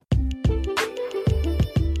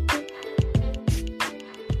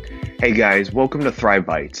Hey guys, welcome to Thrive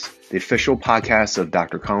Bites, the official podcast of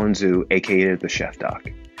Dr. Colin Zhu, aka the Chef Doc.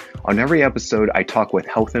 On every episode, I talk with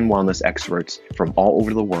health and wellness experts from all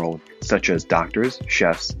over the world, such as doctors,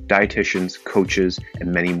 chefs, dietitians, coaches,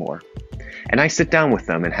 and many more. And I sit down with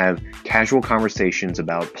them and have casual conversations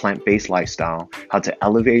about plant-based lifestyle, how to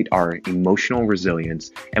elevate our emotional resilience,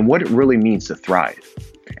 and what it really means to thrive.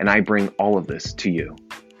 And I bring all of this to you.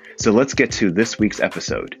 So let's get to this week's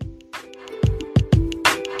episode.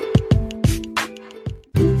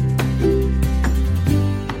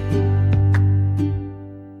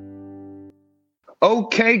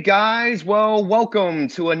 Okay, guys. Well, welcome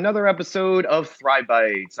to another episode of Thrive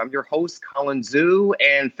Bites. I'm your host, Colin Zhu,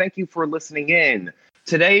 and thank you for listening in.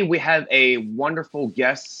 Today, we have a wonderful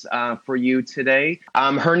guest for you today.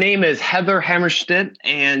 Her name is Heather Hammerstedt,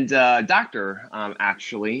 and Heather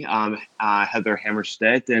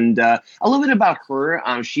Hammerstedt. And a little bit about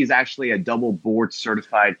her. She's actually a double board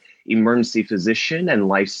certified emergency physician and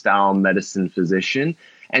lifestyle medicine physician.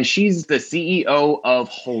 And she's the CEO of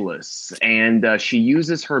Wholis, and she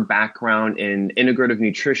uses her background in integrative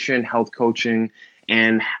nutrition, health coaching,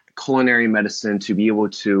 and culinary medicine to be able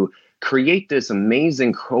to create this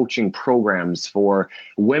amazing coaching programs for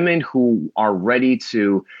women who are ready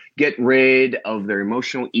to get rid of their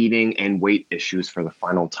emotional eating and weight issues for the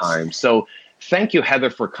final time. So thank you, Heather,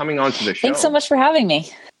 for coming on to the show. Thanks so much for having me.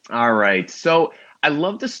 All right. So I'd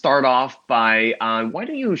love to start off by, why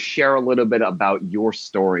don't you share a little bit about your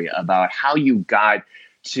story, about how you got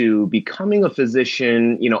to becoming a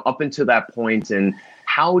physician, up until that point, and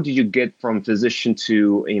how did you get from physician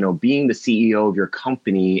to, being the CEO of your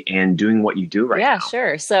company and doing what you do right now? Yeah,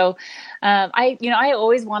 sure. So, I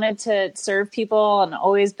always wanted to serve people and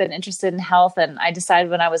always been interested in health. And I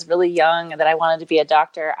decided when I was really young that I wanted to be a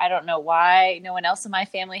doctor. I don't know why no one else in my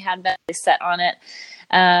family had been really set on it.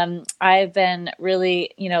 I've been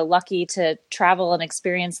really, lucky to travel and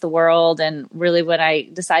experience the world. And really, when I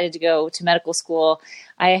decided to go to medical school,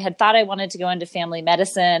 I had thought I wanted to go into family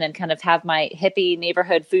medicine and kind of have my hippie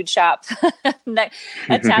neighborhood food shop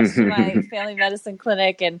attached to my family medicine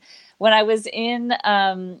clinic. And when I was in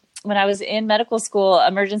medical school,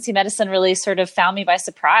 emergency medicine really sort of found me by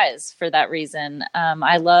surprise for that reason.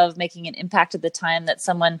 I love making an impact at the time that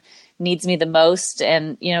someone needs me the most,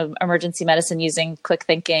 and emergency medicine using quick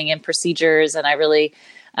thinking and procedures, and I really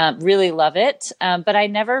love it. But I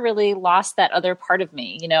never really lost that other part of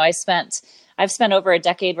me. I've spent over a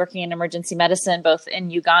decade working in emergency medicine, both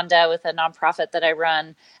in Uganda with a nonprofit that I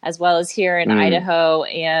run, as well as here in Idaho.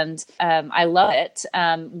 And I love it.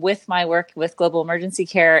 With my work with global emergency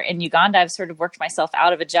care in Uganda, I've sort of worked myself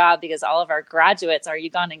out of a job because all of our graduates, our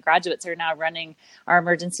Ugandan graduates, are now running our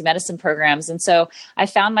emergency medicine programs. And so I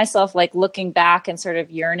found myself looking back and sort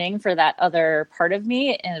of yearning for that other part of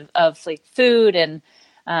me of food and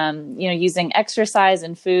using exercise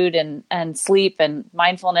and food and sleep and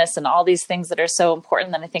mindfulness and all these things that are so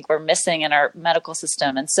important that I think we're missing in our medical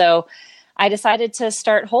system. And so I decided to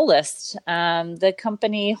start Wholist. The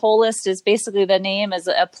company Wholist is basically, the name is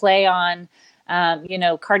a play on,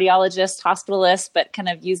 cardiologist, hospitalist, but kind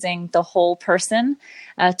of using the whole person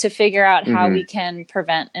to figure out how we can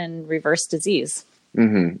prevent and reverse disease.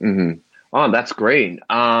 Mm-hmm, mm-hmm. Oh, that's great.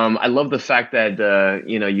 I love the fact that,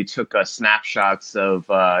 you took snapshots of,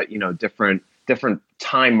 different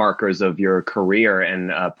time markers of your career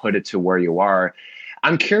and put it to where you are.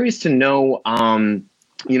 I'm curious to know,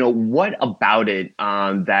 what about it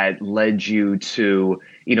that led you to,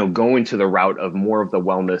 go into the route of more of the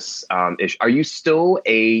wellness issue? Are you still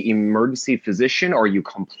a emergency physician, or are you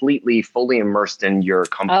completely, fully immersed in your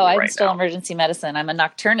company right now? I'm still emergency medicine. I'm a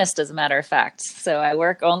nocturnist, as a matter of fact. So I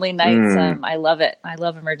work only nights. I love it. I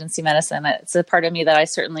love emergency medicine. It's a part of me that I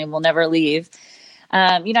certainly will never leave.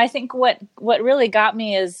 I think what really got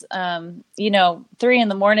me is, 3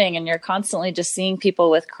 a.m, and you're constantly just seeing people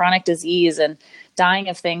with chronic disease and dying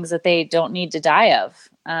of things that they don't need to die of.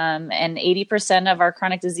 And 80% of our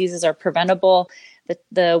chronic diseases are preventable.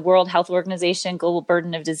 The World Health Organization Global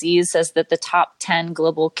Burden of Disease says that the top 10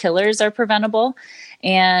 global killers are preventable.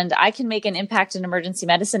 And I can make an impact in emergency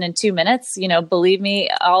medicine in 2 minutes. Believe me,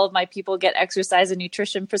 all of my people get exercise and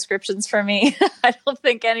nutrition prescriptions from me. I don't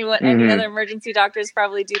think any other emergency doctors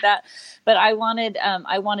probably do that. But I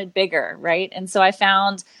wanted bigger, right? And so I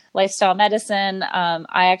found lifestyle medicine.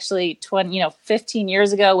 I actually 15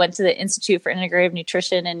 years ago went to the Institute for Integrative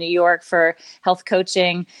Nutrition in New York for health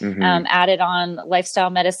coaching, added on lifestyle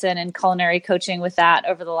medicine and culinary coaching with that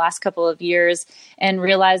over the last couple of years, and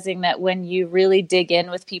realizing that when you really dig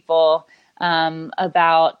in with people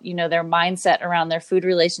about, their mindset around their food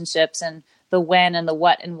relationships and the when and the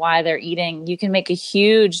what and why they're eating, you can make a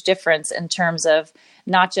huge difference in terms of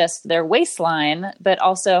not just their waistline, but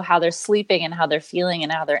also how they're sleeping and how they're feeling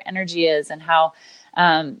and how their energy is and how,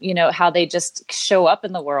 how they just show up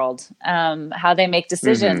in the world, how they make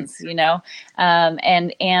decisions,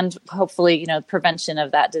 and hopefully, prevention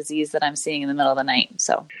of that disease that I'm seeing in the middle of the night.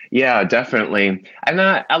 So, yeah, definitely. And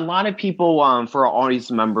a lot of people, for our audience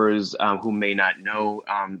members who may not know,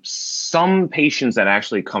 some patients that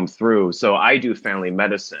actually come through. So I do family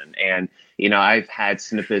medicine, and, I've had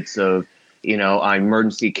snippets of,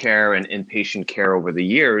 emergency care and inpatient care over the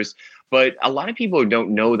years. But a lot of people don't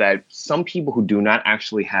know that some people who do not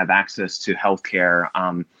actually have access to healthcare,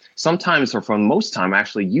 sometimes or for most time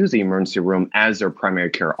actually use the emergency room as their primary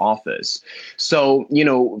care office. So,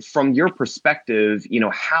 from your perspective,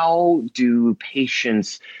 how do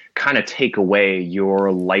patients kind of take away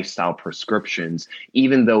your lifestyle prescriptions,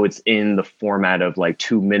 even though it's in the format of like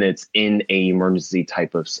 2 minutes in a emergency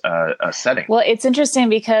type of setting? Well, it's interesting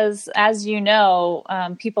because, as you know,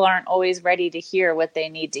 people aren't always ready to hear what they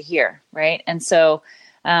need to hear, right? And so,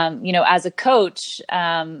 as a coach,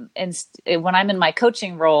 and when I'm in my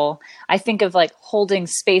coaching role, I think of like holding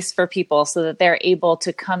space for people so that they're able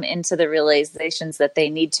to come into the realizations that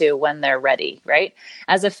they need to when they're ready, right?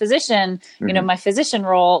 As a physician, my physician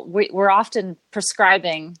role, we're often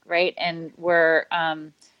prescribing, right? And we're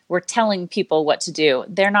telling people what to do.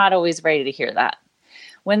 They're not always ready to hear that.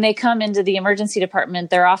 When they come into the emergency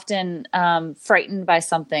department, they're often frightened by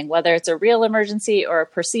something, whether it's a real emergency or a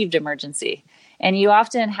perceived emergency. And you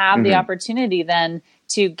often have the opportunity then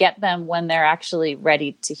to get them when they're actually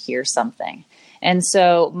ready to hear something. And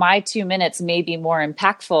so my 2 minutes may be more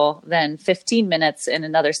impactful than 15 minutes in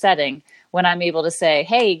another setting when I'm able to say,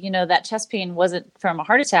 hey, that chest pain wasn't from a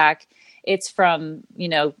heart attack. It's from,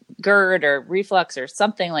 GERD or reflux or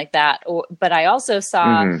something like that. But I also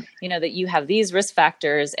saw, that you have these risk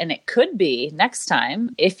factors, and it could be next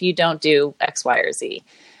time if you don't do X, Y, or Z.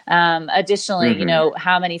 Additionally,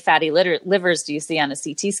 how many fatty livers do you see on a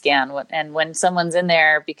CT scan? And when someone's in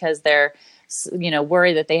there because they're,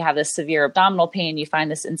 worried that they have this severe abdominal pain, you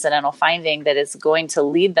find this incidental finding that is going to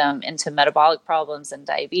lead them into metabolic problems and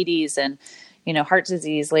diabetes and, heart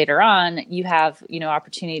disease later on. You have,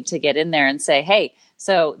 opportunity to get in there and say, hey,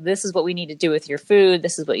 so this is what we need to do with your food.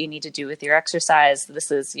 This is what you need to do with your exercise.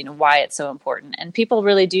 This is, why it's so important. And people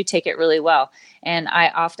really do take it really well. And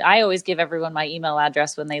I always give everyone my email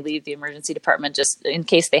address when they leave the emergency department, just in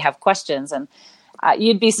case they have questions. And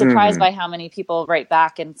you'd be surprised by how many people write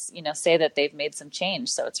back and, say that they've made some change.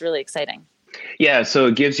 So it's really exciting. Yeah. So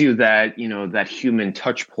it gives you that, that human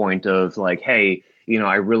touch point of like, hey,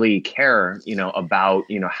 I really care, about,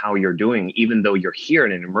 how you're doing, even though you're here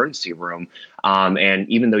in an emergency room. And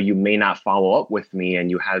even though you may not follow up with me and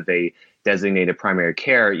you have a designated primary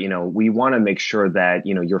care, we want to make sure that,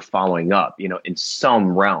 you're following up, in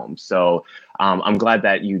some realm. So I'm glad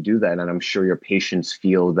that you do that. And I'm sure your patients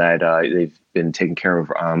feel that they've been taken care of,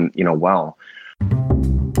 well.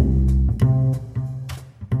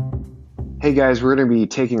 Hey guys, we're going to be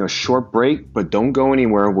taking a short break, but don't go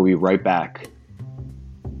anywhere. We'll be right back.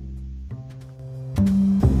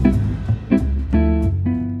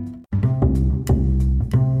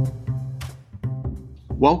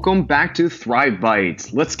 Welcome back to Thrive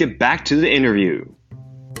Bites. Let's get back to the interview.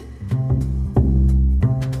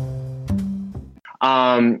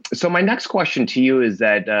 So my next question to you is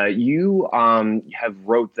that you have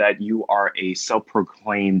wrote that you are a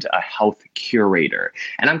self-proclaimed health curator.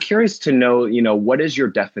 And I'm curious to know, what is your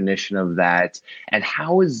definition of that, and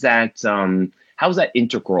how is that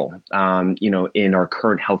integral, in our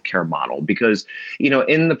current healthcare model? Because,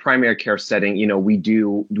 in the primary care setting, we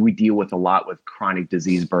deal with a lot with chronic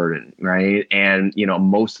disease burden, right? And,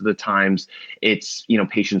 most of the times it's,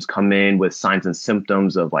 patients come in with signs and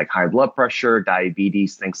symptoms of like high blood pressure,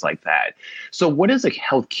 diabetes, things like that. So what is a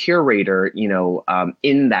health curator,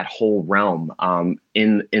 in that whole realm,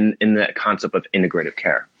 in that concept of integrative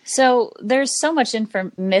care? So there's so much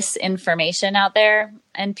misinformation out there,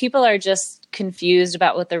 and people are just confused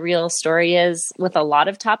about what the real story is with a lot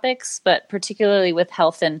of topics, but particularly with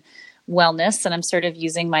health and wellness. And I'm sort of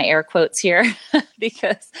using my air quotes here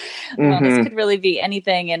because wellness could really be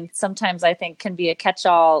anything. And sometimes I think can be a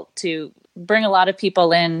catch-all to bring a lot of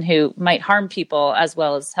people in who might harm people as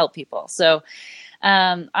well as help people. So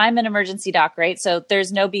I'm an emergency doc, right? So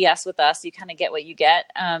there's no BS with us. You kind of get what you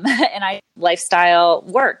get. And I lifestyle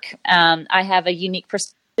work. I have a unique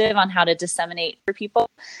on how to disseminate for people.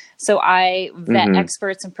 So I vet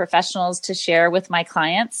experts and professionals to share with my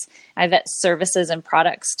clients. I vet services and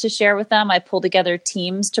products to share with them. I pull together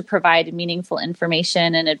teams to provide meaningful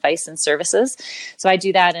information and advice and services. So I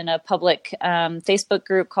do that in a public Facebook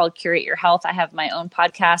group called Curate Your Health. I have my own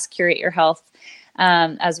podcast, Curate Your Health,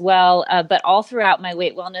 as well. But all throughout my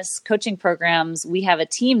weight wellness coaching programs, we have a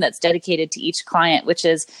team that's dedicated to each client, which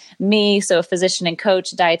is me, so a physician and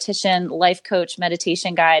coach, dietitian, life coach,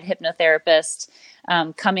 meditation guide, hypnotherapist.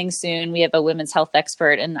 Coming soon, we have a women's health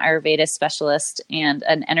expert, an Ayurveda specialist, and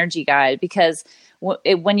an energy guide, because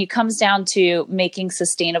when it comes down to making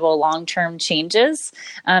sustainable long-term changes,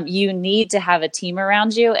 you need to have a team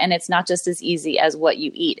around you. And it's not just as easy as what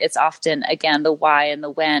you eat. It's often, again, the why and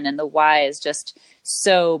the when, and the why is just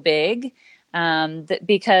so big.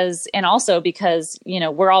 Because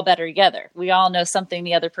we're all better together. We all know something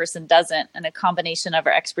the other person doesn't. And a combination of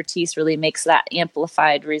our expertise really makes that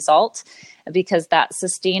amplified result, because that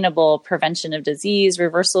sustainable prevention of disease,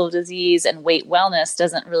 reversal of disease, and weight wellness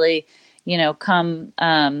doesn't really come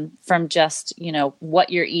from just, what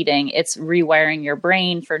you're eating. It's rewiring your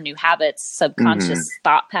brain for new habits, subconscious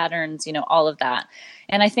thought patterns, all of that.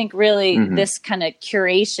 And I think really this kind of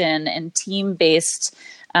curation and team-based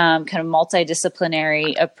kind of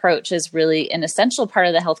multidisciplinary approach is really an essential part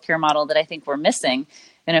of the healthcare model that I think we're missing.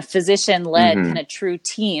 In a physician-led kind of true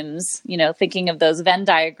teams, thinking of those Venn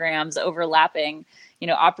diagrams overlapping,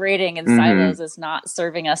 operating in silos is not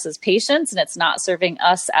serving us as patients, and it's not serving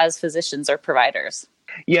us as physicians or providers.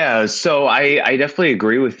 Yeah, so I definitely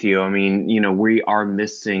agree with you. I mean, we are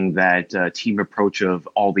missing that team approach of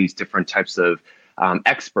all these different types of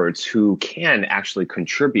experts who can actually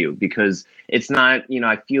contribute, because it's not,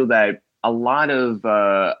 I feel that a lot of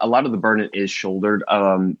the burden is shouldered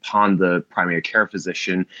upon the primary care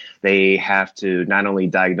physician. They have to not only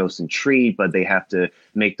diagnose and treat, but they have to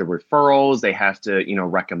make the referrals. They have to,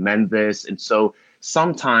 recommend this. And so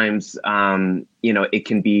sometimes, it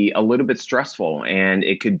can be a little bit stressful, and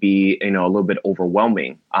it could be, a little bit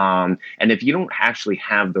overwhelming. And if you don't actually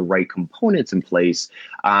have the right components in place,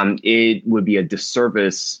 it would be a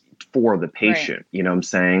disservice for the patient, right. You know what I'm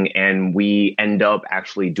saying? And we end up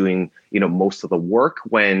actually doing, most of the work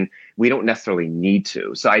when we don't necessarily need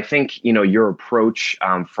to. So I think, your approach,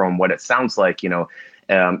 from what it sounds like,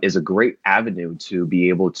 is a great avenue to be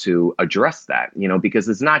able to address that, because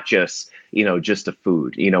it's not just, just a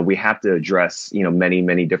food. We have to address, many,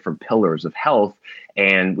 many different pillars of health,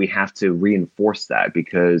 and we have to reinforce that,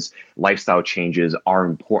 because lifestyle changes are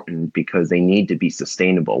important, because they need to be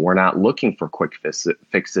sustainable. We're not looking for quick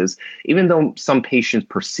fixes, even though some patients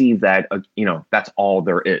perceive that, that's all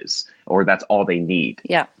there is, or that's all they need.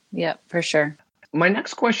 Yeah, for sure. My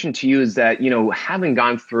next question to you is that, having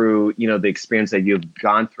gone through, the experience that you've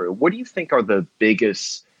gone through, what do you think are the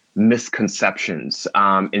biggest misconceptions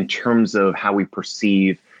in terms of how we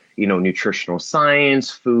perceive, nutritional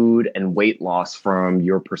science, food, and weight loss from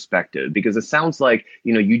your perspective? Because it sounds like,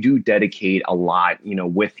 you do dedicate a lot,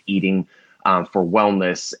 with eating for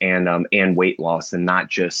wellness and weight loss, and not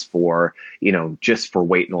just for, just for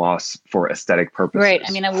weight loss for aesthetic purposes. Right.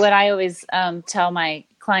 I mean, what I always tell my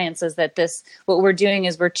clients is that what we're doing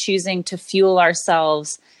is we're choosing to fuel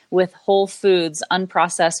ourselves with whole foods,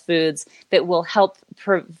 unprocessed foods that will help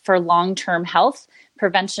for long-term health,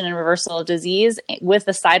 prevention and reversal of disease, with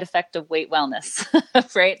the side effect of weight wellness,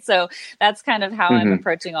 right? So that's kind of how I'm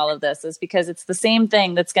approaching all of this, is because it's the same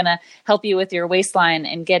thing that's going to help you with your waistline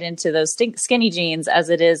and get into those skinny jeans as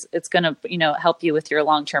it's going to, help you with your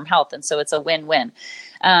long-term health. And so it's a win-win.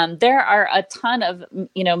 There are a ton of,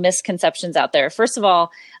 misconceptions out there. First of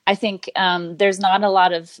all, I think there's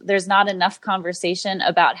not enough conversation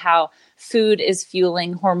about how food is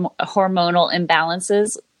fueling hormonal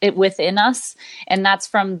imbalances within us. And that's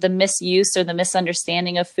from the misuse or the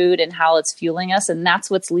misunderstanding of food and how it's fueling us. And that's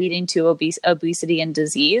what's leading to obesity and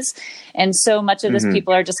disease. And so much of this,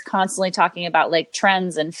 people are just constantly talking about like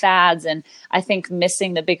trends and fads. And I think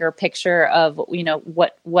missing the bigger picture of,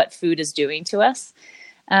 what food is doing to us.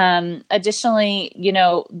 Additionally,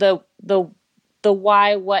 the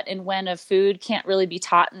why, what, and when of food can't really be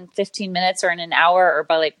taught in 15 minutes or in an hour or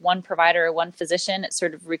by like one provider or one physician. It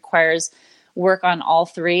sort of requires work on all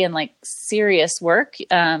three, and like serious work.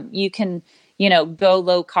 You can, go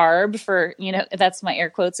low carb for, that's my air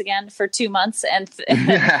quotes again, for 2 months and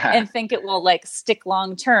think it will like stick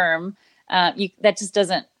long term. That just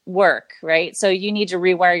doesn't work, right? So you need to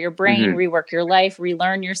rewire your brain, rework your life,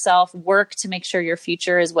 relearn yourself, work to make sure your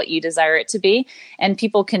future is what you desire it to be. And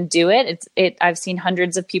people can do it. I've seen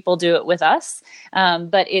hundreds of people do it with us,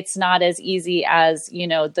 but it's not as easy as,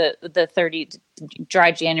 the 30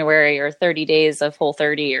 dry January or 30 days of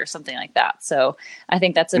Whole30 or something like that. So I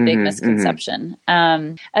think that's a big misconception.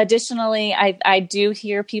 Additionally, I do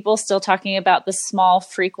hear people still talking about the small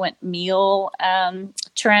frequent meal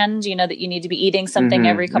trend, that you need to be eating something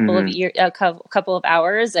every couple of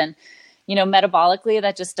hours. And metabolically,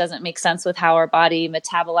 that just doesn't make sense with how our body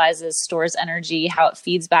metabolizes, stores energy, how it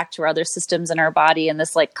feeds back to our other systems in our body, and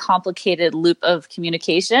this like complicated loop of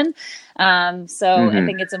communication. I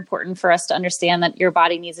think it's important for us to understand that your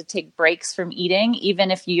body needs to take breaks from eating,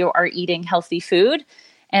 even if you are eating healthy food.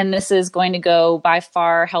 And this is going to go by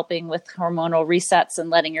far helping with hormonal resets and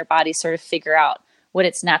letting your body sort of figure out what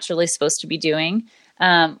it's naturally supposed to be doing,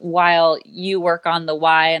 while you work on the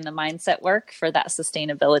why and the mindset work for that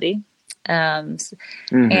sustainability. And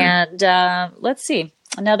let's see,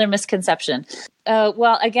 another misconception.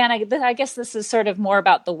 Well, again, I guess this is sort of more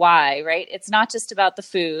about the why, right? It's not just about the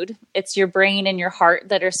food. It's your brain and your heart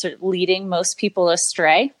that are sort of leading most people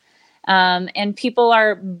astray. And people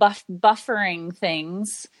are buffering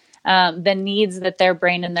things, the needs that their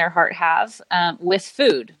brain and their heart have, with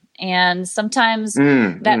food. And sometimes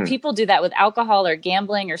people do that with alcohol or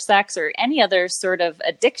gambling or sex or any other sort of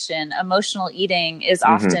addiction. Emotional eating is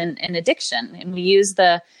often an addiction. And we use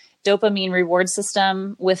the dopamine reward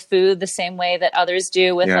system with food the same way that others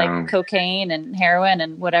do with like cocaine and heroin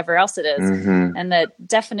and whatever else it is. And the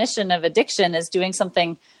definition of addiction is doing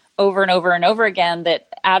something over and over and over again that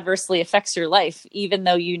adversely affects your life, even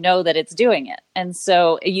though you know that it's doing it. And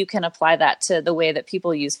so you can apply that to the way that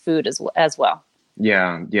people use food as well.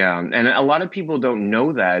 Yeah. And a lot of people don't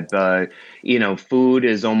know that, but, food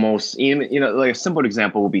is almost, like a simple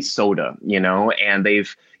example would be soda, and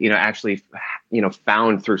they've, actually,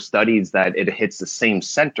 found through studies that it hits the same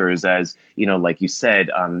centers as, like you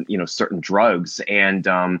said, certain drugs, and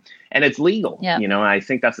it's legal. Yeah. I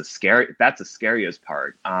think that's the scariest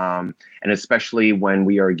part. And especially when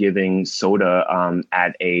we are giving soda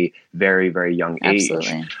at a very, very young age.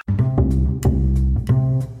 Absolutely.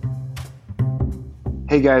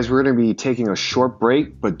 Hey guys, we're going to be taking a short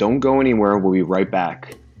break, but don't go anywhere. We'll be right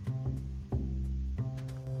back.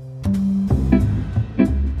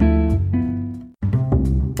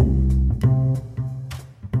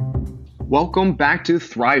 Welcome back to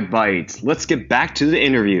Thrive Bites. Let's get back to the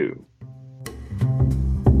interview.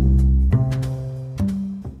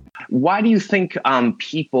 Why do you think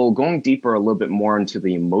people, going deeper a little bit more into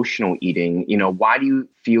the emotional eating, why do you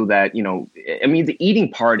feel that, the eating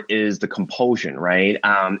part is the compulsion, right?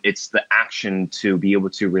 It's the action to be able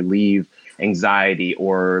to relieve anxiety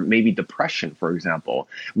or maybe depression, for example.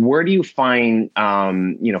 Where do you find,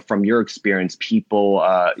 from your experience, people,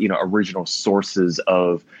 original sources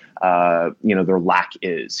of, their lack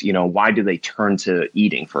is? Why do they turn to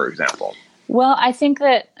eating, for example? Well, I think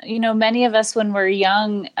that, many of us when we're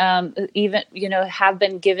young, even, have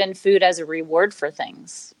been given food as a reward for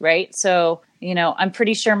things, right? So, I'm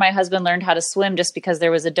pretty sure my husband learned how to swim just because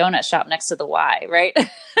there was a donut shop next to the Y, right?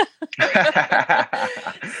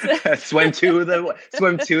 Swim to the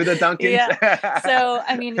Dunkins. Yeah. So,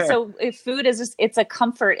 so if food is just, it's a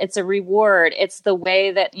comfort, it's a reward. It's the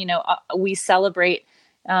way that, we celebrate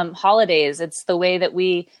holidays. It's the way that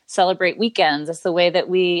we celebrate weekends. It's the way that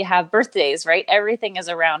we have birthdays, right? Everything is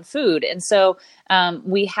around food. And so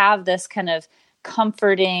we have this kind of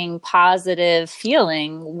comforting, positive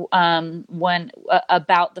feeling when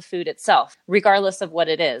about the food itself, regardless of what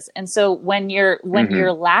it is. And so when you're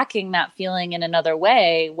lacking that feeling in another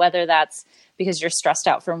way, whether that's because you're stressed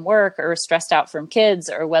out from work or stressed out from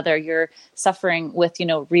kids, or whether you're suffering with,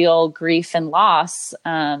 real grief and loss,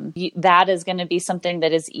 that is going to be something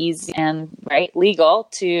that is easy and legal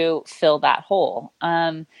to fill that hole.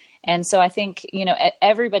 And so I think,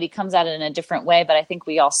 everybody comes at it in a different way, but I think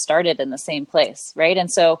we all started in the same place, right?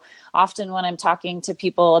 And so often when I'm talking to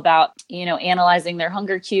people about, analyzing their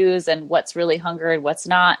hunger cues and what's really hunger and what's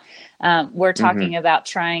not, we're talking about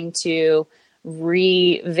trying to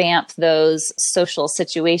revamp those social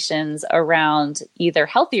situations around either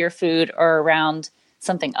healthier food or around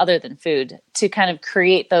something other than food to kind of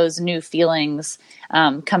create those new feelings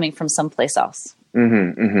coming from someplace else.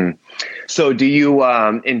 So do you,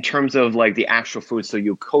 in terms of like the actual food, so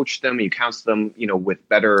you coach them, you counsel them, with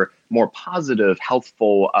better, more positive,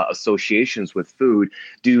 healthful associations with food,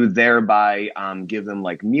 do you thereby give them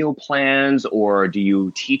like meal plans, or do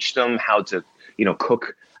you teach them how to,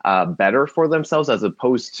 cook better for themselves, as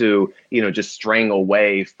opposed to, just straying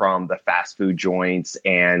away from the fast food joints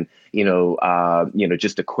and,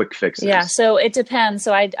 just the quick fixes? Yeah. So it depends.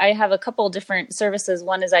 So I have a couple different services.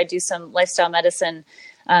 One is I do some lifestyle medicine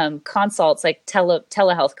consults, like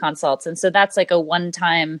telehealth consults. And so that's like a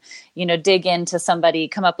one-time, dig into somebody,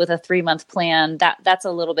 come up with a 3-month plan. That's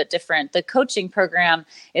a little bit different. The coaching program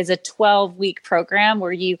is a 12-week program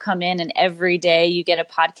where you come in and every day you get a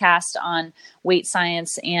podcast on weight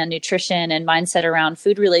science and nutrition and mindset around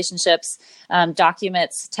food relationships,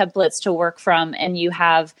 documents, templates to work from, and you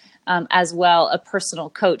have as well a personal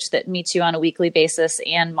coach that meets you on a weekly basis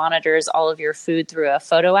and monitors all of your food through a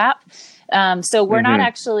photo app. So we're not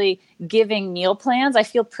actually giving meal plans. I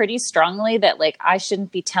feel pretty strongly that like I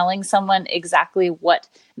shouldn't be telling someone exactly what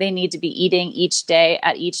they need to be eating each day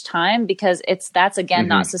at each time, because that's again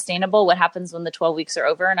not sustainable. What happens when the 12 weeks are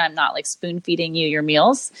over and I'm not like spoon feeding you your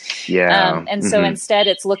meals? Yeah. So instead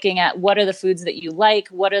it's looking at what are the foods that you like?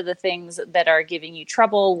 What are the things that are giving you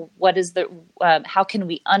trouble? What is how can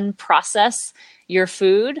we unprocess your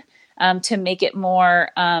food? To make it more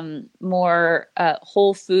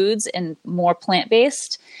whole foods and more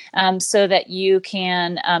plant-based, so that you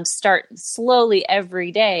can start slowly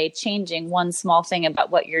every day changing one small thing about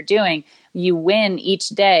what you're doing. You win each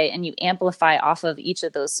day and you amplify off of each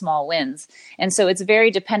of those small wins. And so it's very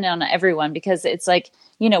dependent on everyone, because it's like,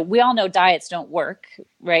 we all know diets don't work,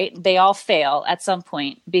 right? They all fail at some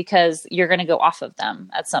point because you're going to go off of them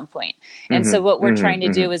at some point. And so what we're trying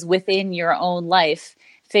to do is within your own life,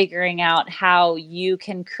 figuring out how you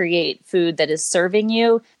can create food that is serving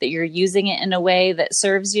you, that you're using it in a way that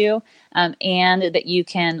serves you, and that you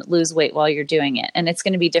can lose weight while you're doing it. And it's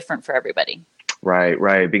going to be different for everybody.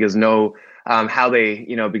 Right. Because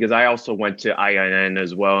because I also went to IIN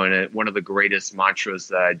as well. And one of the greatest mantras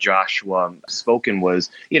that Joshua spoken was,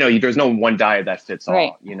 there's no one diet that fits all.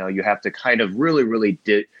 Right. You have to kind of really, really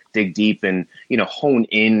dig deep and, hone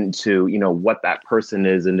into, what that person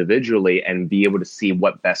is individually and be able to see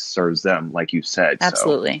what best serves them, like you said.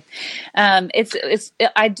 Absolutely. So.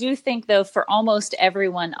 I do think though, for almost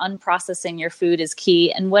everyone, unprocessing your food is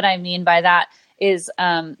key. And what I mean by that is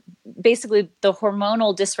basically the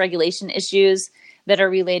hormonal dysregulation issues that are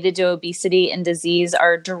related to obesity and disease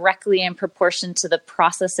are directly in proportion to the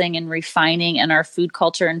processing and refining in our food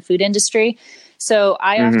culture and food industry. So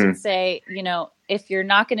I often say, if you're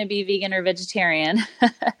not going to be vegan or vegetarian,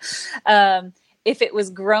 if it was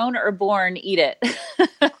grown or born, eat it.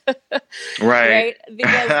 Right.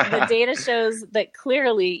 Because the data shows that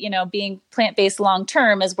clearly, being plant-based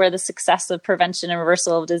long-term is where the success of prevention and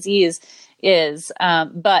reversal of disease is.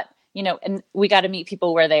 But, and we got to meet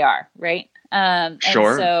people where they are, right? Sure.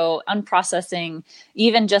 And so unprocessing,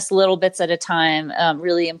 even just little bits at a time,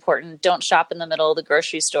 really important. Don't shop in the middle of the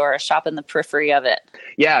grocery store, shop in the periphery of it.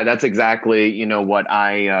 Yeah, that's exactly, what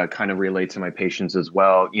I kind of relate to my patients as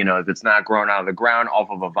well. If it's not grown out of the ground, off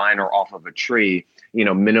of a vine or off of a tree,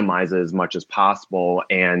 minimize it as much as possible.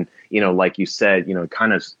 And, like you said,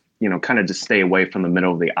 kind of just stay away from the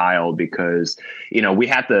middle of the aisle, because, we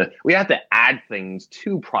have to add things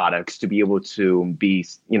to products to be able to be,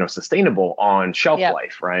 sustainable on shelf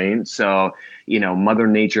life, right? So, Mother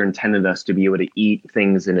Nature intended us to be able to eat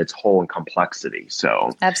things in its whole and complexity.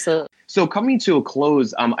 So absolutely. So coming to a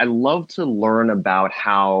close, I love to learn about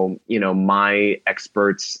how, my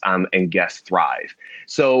experts and guests thrive.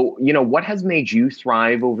 So, what has made you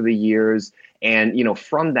thrive over the years? And,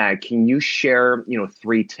 from that, can you share,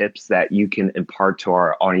 3 tips that you can impart to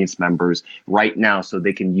our audience members right now so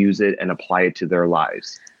they can use it and apply it to their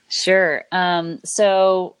lives? Sure.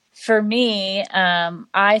 So for me,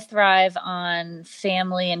 I thrive on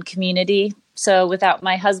family and community. So without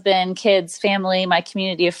my husband, kids, family, my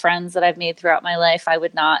community of friends that I've made throughout my life, I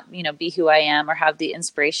would not, be who I am or have the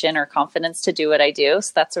inspiration or confidence to do what I do.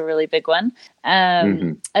 So that's a really big one.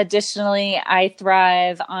 Additionally, I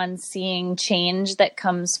thrive on seeing change that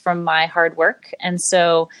comes from my hard work. And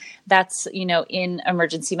so that's, in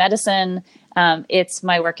emergency medicine. It's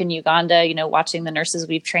my work in Uganda, watching the nurses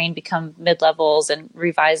we've trained become mid-levels and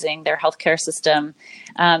revising their healthcare system.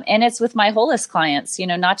 And it's with my Holist clients,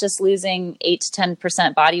 not just losing 8 to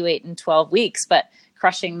 10% body weight in 12 weeks, but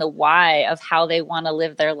crushing the why of how they want to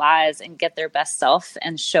live their lives and get their best self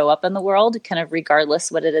and show up in the world, kind of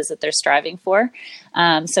regardless what it is that they're striving for.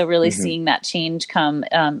 So really seeing that change come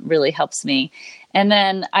really helps me. And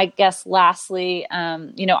then I guess lastly,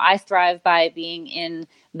 I thrive by being in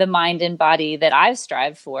the mind and body that I've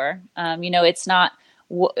strived for. It's not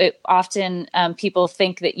often people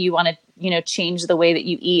think that you want to, change the way that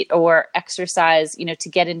you eat or exercise, to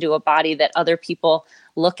get into a body that other people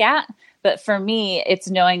look at. But for me, it's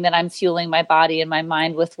knowing that I'm fueling my body and my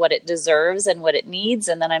mind with what it deserves and what it needs.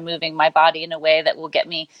 And then I'm moving my body in a way that will get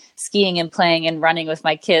me skiing and playing and running with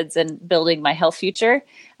my kids and building my health future.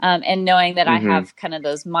 And knowing that I have kind of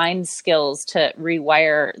those mind skills to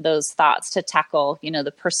rewire those thoughts to tackle,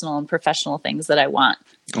 the personal and professional things that I want.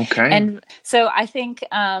 Okay. And so I think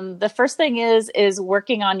the first thing is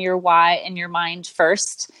working on your why in your mind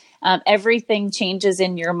first. Everything changes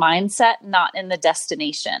in your mindset, not in the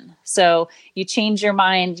destination. So you change your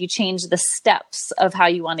mind, you change the steps of how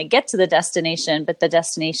you want to get to the destination, but the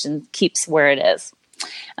destination keeps where it is.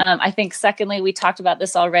 I think secondly, we talked about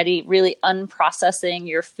this already, really unprocessing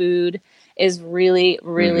your food is really,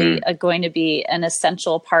 really going to be an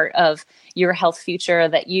essential part of your health future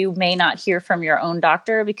that you may not hear from your own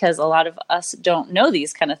doctor, because a lot of us don't know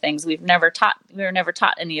these kind of things. We were never taught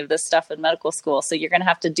any of this stuff in medical school. So you're going to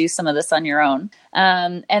have to do some of this on your own.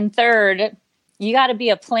 And third, you got to be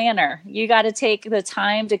a planner. You got to take the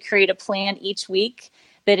time to create a plan each week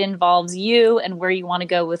that involves you and where you want to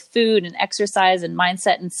go with food and exercise and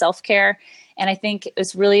mindset and self-care. And I think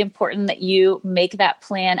it's really important that you make that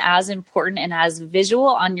plan as important and as visual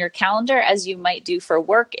on your calendar as you might do for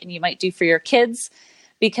work and you might do for your kids,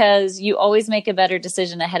 because you always make a better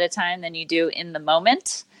decision ahead of time than you do in the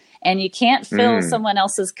moment. And you can't fill someone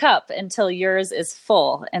else's cup until yours is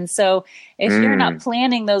full. And so if you're not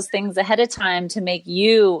planning those things ahead of time to make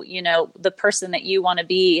you, the person that you want to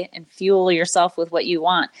be and fuel yourself with what you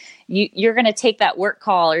want, you're going to take that work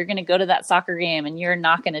call or you're going to go to that soccer game and you're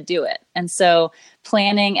not going to do it. And so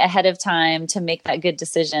planning ahead of time to make that good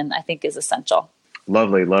decision, I think, is essential.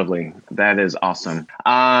 Lovely, lovely. That is awesome.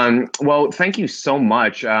 Well, thank you so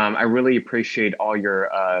much. I really appreciate all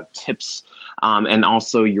your tips and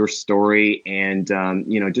also your story and,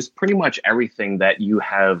 just pretty much everything that you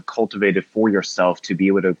have cultivated for yourself to be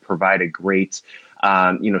able to provide a great,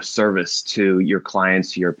 service to your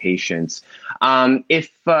clients, to your patients.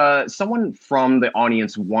 If someone from the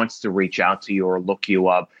audience wants to reach out to you or look you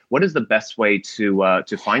up, what is the best way to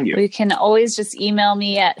find you? You can always just email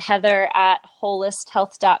me at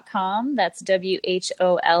heather@holisthealth.com. That's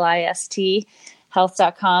WHOLIST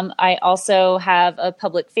health.com. I also have a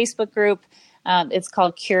public Facebook group. It's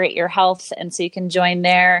called Curate Your Health. And so you can join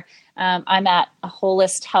there. I'm at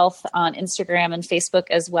Holist Health on Instagram and Facebook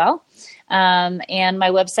as well. And my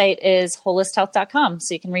website is holisthealth.com.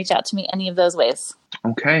 So you can reach out to me any of those ways.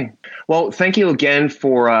 Okay. Well, thank you again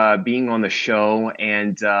for being on the show.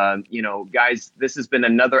 And, guys, this has been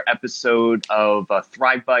another episode of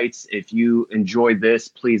Thrive Bites. If you enjoyed this,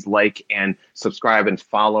 please like and subscribe and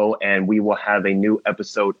follow, and we will have a new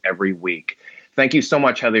episode every week. Thank you so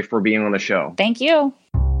much, Heather, for being on the show. Thank you.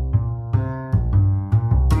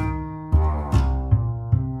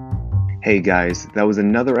 Hey guys, that was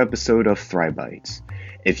another episode of Thrive Bites.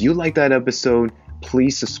 If you like that episode,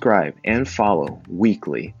 please subscribe and follow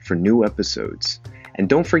weekly for new episodes. And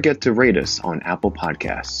don't forget to rate us on Apple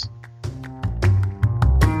Podcasts.